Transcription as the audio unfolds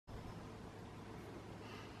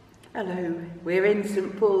Hello, we're in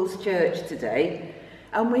St Paul's Church today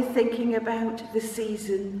and we're thinking about the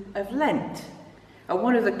season of Lent. And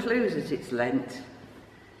one of the clues that it's Lent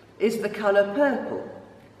is the colour purple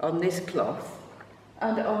on this cloth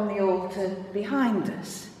and on the altar behind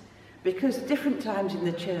us. Because different times in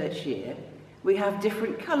the church year we have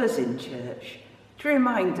different colours in church to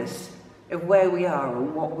remind us of where we are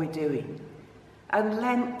and what we're doing. And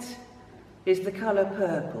Lent is the colour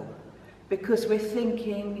purple because we're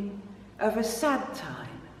thinking of a sad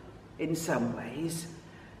time in some ways,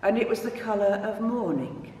 and it was the colour of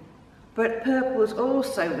mourning. But purple's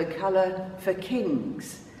also the colour for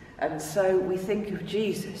kings, and so we think of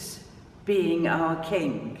Jesus being our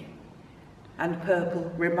king, and purple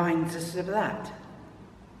reminds us of that.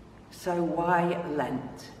 So why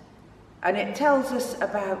Lent? And it tells us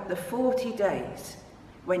about the 40 days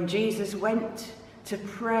when Jesus went to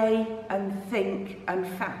pray and think and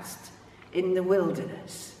fast in the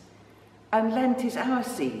wilderness. And Lent is our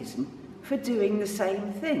season for doing the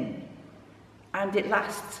same thing. And it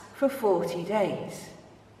lasts for 40 days,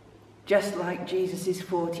 just like Jesus'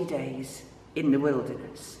 40 days in the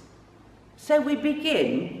wilderness. So we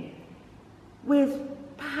begin with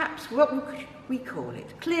perhaps what we call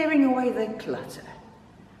it, clearing away the clutter,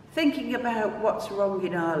 thinking about what's wrong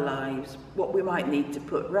in our lives, what we might need to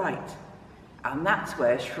put right. And that's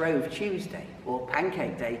where Shrove Tuesday or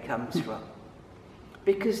Pancake Day comes from.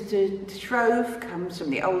 Because to shrove comes from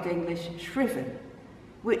the Old English shriven,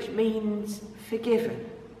 which means forgiven.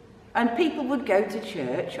 And people would go to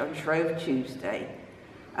church on Shrove Tuesday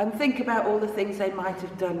and think about all the things they might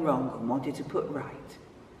have done wrong and wanted to put right.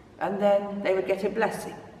 And then they would get a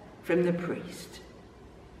blessing from the priest.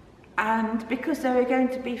 And because they were going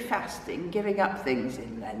to be fasting, giving up things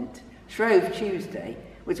in Lent, Shrove Tuesday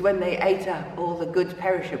was when they ate up all the good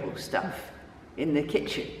perishable stuff in the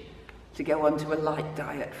kitchen to go on to a light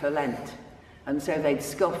diet for Lent. And so they'd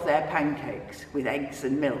scoff their pancakes with eggs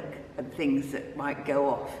and milk and things that might go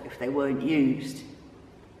off if they weren't used.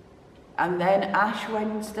 And then Ash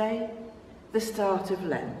Wednesday, the start of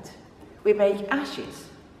Lent. We make ashes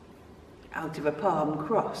out of a palm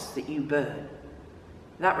cross that you burn.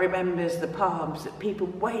 That remembers the palms that people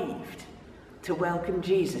waved to welcome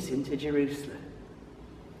Jesus into Jerusalem.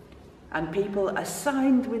 And are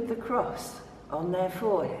signed with the cross on their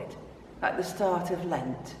forehead at the start of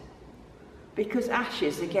Lent. Because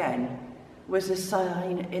ashes, again, was a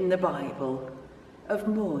sign in the Bible of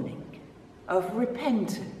mourning, of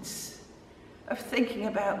repentance, of thinking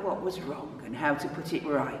about what was wrong and how to put it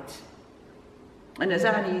right. And as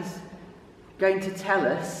Annie's going to tell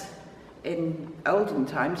us, in olden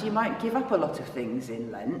times you might give up a lot of things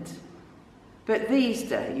in Lent, but these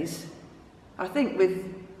days, I think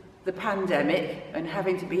with the pandemic and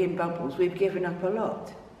having to be in bubbles, we've given up a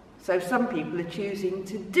lot. So some people are choosing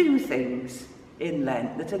to do things in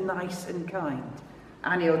Lent that are nice and kind.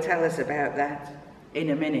 Annie will tell us about that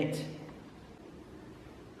in a minute.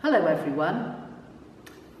 Hello everyone.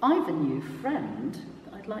 I've a new friend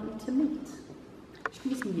that I'd like you to meet.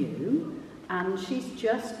 She's new and she's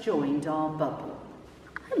just joined our bubble.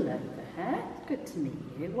 Hello there, good to meet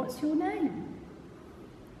you. What's your name?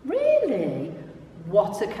 Really?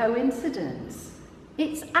 What a coincidence.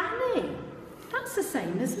 It's Annie. That's the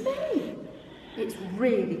same as me. It's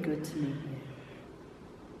really good to meet you.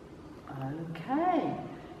 Okay,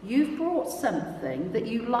 you've brought something that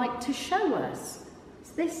you'd like to show us.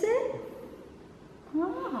 Is this it?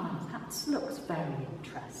 Ah, that looks very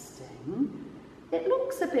interesting. It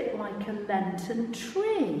looks a bit like a Lenten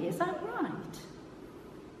tree, is that right?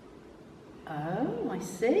 Oh, I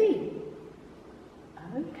see.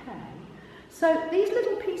 Okay. So these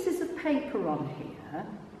little pieces of paper on here,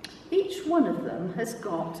 each one of them has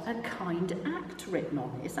got a kind act written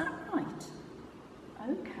on it, is that right?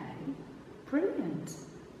 Okay, brilliant.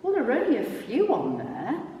 Well, there are only a few on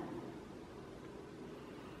there.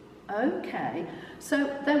 Okay,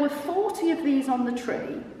 so there were 40 of these on the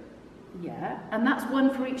tree, yeah, and that's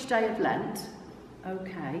one for each day of Lent.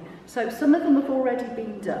 Okay, so some of them have already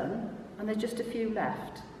been done, and there's just a few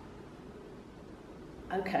left.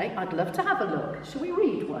 Okay, I'd love to have a look. Shall we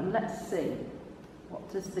read one? Let's see.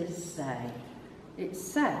 What does this say? It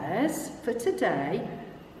says, for today,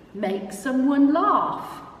 make someone laugh.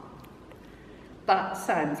 That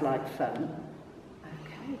sounds like fun.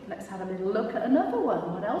 Okay, let's have a little look at another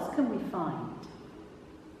one. What else can we find?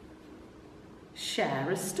 Share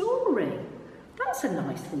a story. That's a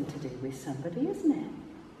nice thing to do with somebody, isn't it?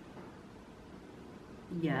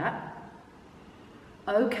 Yeah.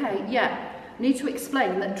 Okay, yeah. Need to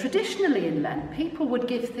explain that traditionally in Lent, people would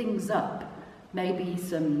give things up. Maybe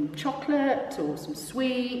some chocolate or some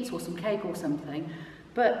sweets or some cake or something.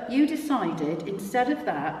 But you decided, instead of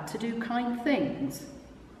that, to do kind things.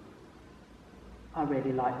 I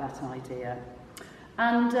really like that idea.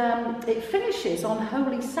 And it finishes on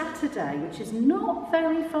Holy Saturday, which is not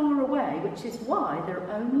very far away, which is why there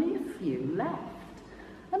are only a few left.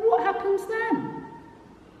 And what happens then?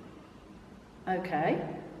 Okay.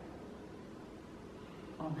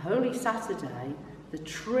 On Holy Saturday, the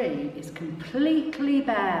tree is completely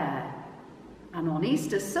bare. And on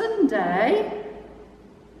Easter Sunday,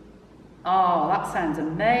 oh, that sounds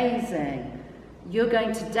amazing. You're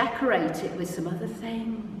going to decorate it with some other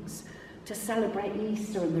things to celebrate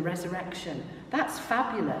Easter and the resurrection. That's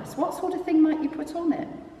fabulous. What sort of thing might you put on it?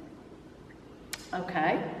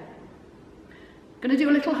 Okay. Going to do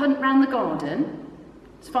a little hunt round the garden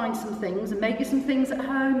to find some things and maybe some things at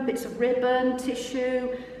home, bits of ribbon,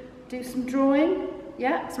 tissue, do some drawing.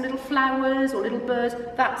 Yeah, some little flowers or little birds.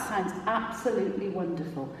 That sounds absolutely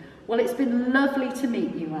wonderful. Well, it's been lovely to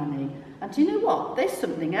meet you, Annie. And do you know what? There's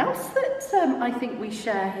something else that I think we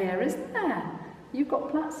share here, isn't there? You've got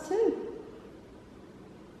plats too.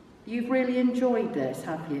 You've really enjoyed this,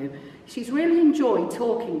 have you? She's really enjoyed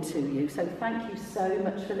talking to you, so thank you so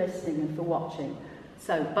much for listening and for watching.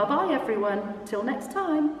 So, bye-bye everyone, till next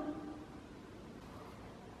time.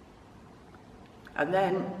 And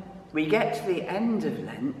then we get to the end of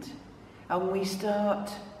Lent and we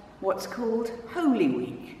start what's called Holy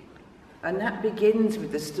Week. And that begins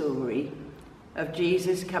with the story of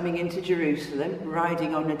Jesus coming into Jerusalem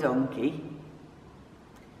riding on a donkey.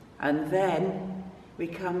 And then we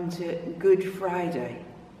come to Good Friday,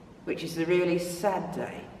 which is the really sad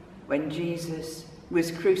day when Jesus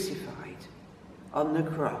was crucified on the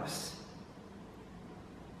cross.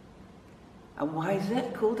 And why is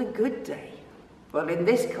that called a good day? Well, in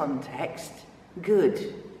this context,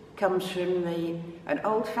 good comes from an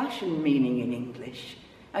old-fashioned meaning in English,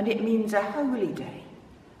 and it means a holy day,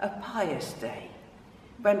 a pious day,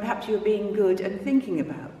 when perhaps you're being good and thinking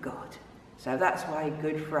about God. So that's why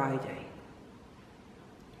Good Friday.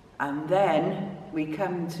 And then we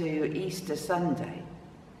come to Easter Sunday,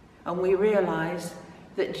 and we realise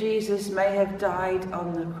that Jesus may have died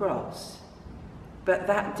on the cross, but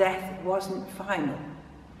that death wasn't final,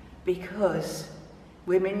 because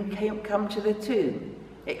women come to the tomb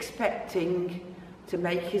expecting to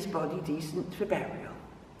make his body decent for burial.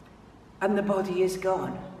 And the body is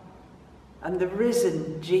gone. And the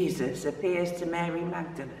risen Jesus appears to Mary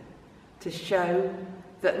Magdalene to show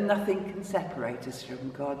that nothing can separate us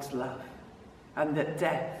from God's love and that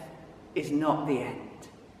death is not the end.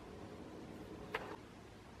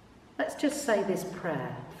 Let's just say this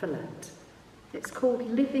prayer for Lent. It's called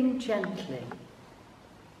Living Gently.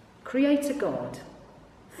 Creator God,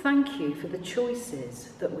 thank you for the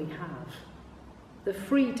choices that we have, the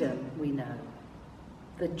freedom we know,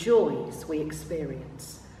 the joys we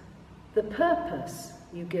experience, the purpose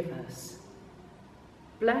you give us.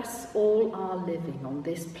 Bless all our living on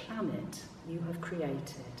this planet you have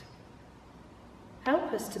created.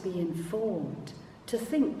 Help us to be informed, to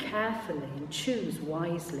think carefully and choose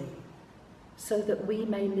wisely, so that we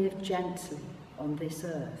may live gently on this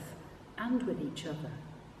earth and with each other.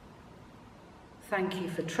 Thank you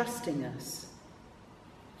for trusting us.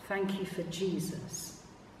 Thank you for Jesus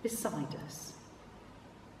beside us.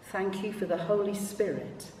 Thank you for the Holy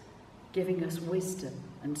Spirit giving us wisdom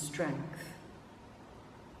and strength.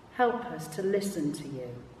 Help us to listen to you,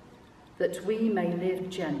 that we may live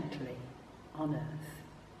gently on earth,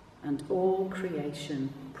 and all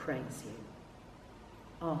creation praise you.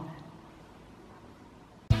 Amen.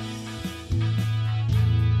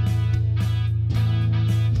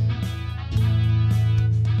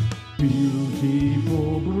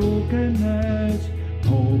 Beautiful brokenness,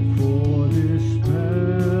 hope for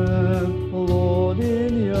despair. Lord,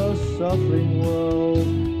 in your suffering world,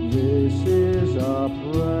 this is our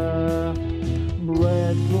prayer.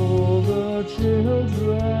 Bread for the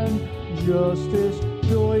children, justice,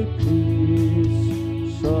 joy,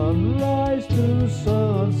 peace. Sunrise to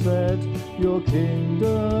sunset, your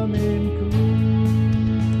kingdom increase.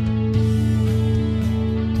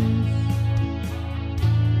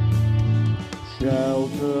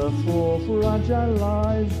 Shelter for fragile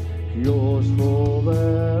lives, cures for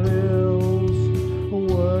their ills,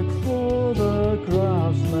 work for the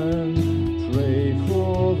craftsmen, trade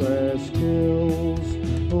for their skills,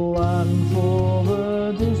 land for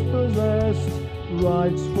the dispossessed,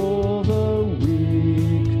 rights for the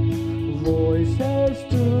weak, voices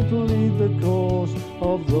to plead the cause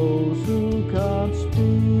of those who can't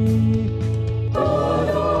speak. God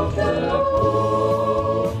of the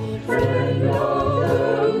poor, friend of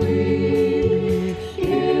the weak,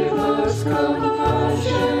 give us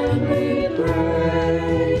compassion, we pray.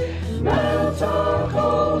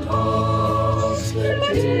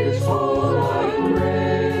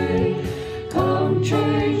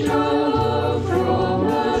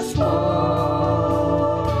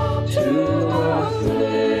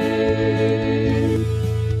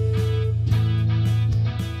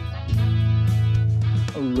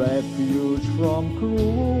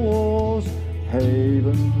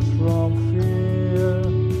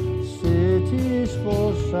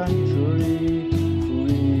 sanctuary,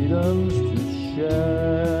 freedoms to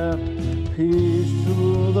share. Peace to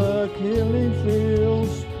the killing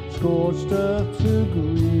fields, scorched earth to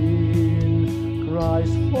green.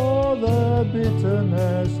 Christ for the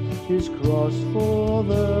bitterness, His cross for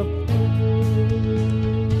the pain.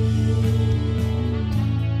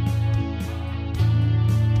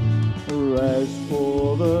 Rest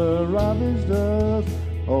for the ravished earth,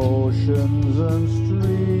 oceans and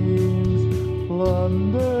streams,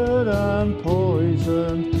 plundered and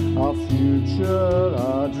poisoned, our future,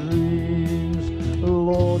 our dreams.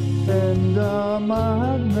 Lord, end our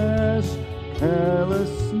madness,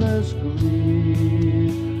 carelessness,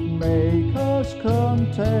 greed. Make us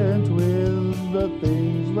content with the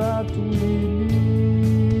things that we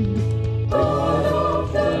need.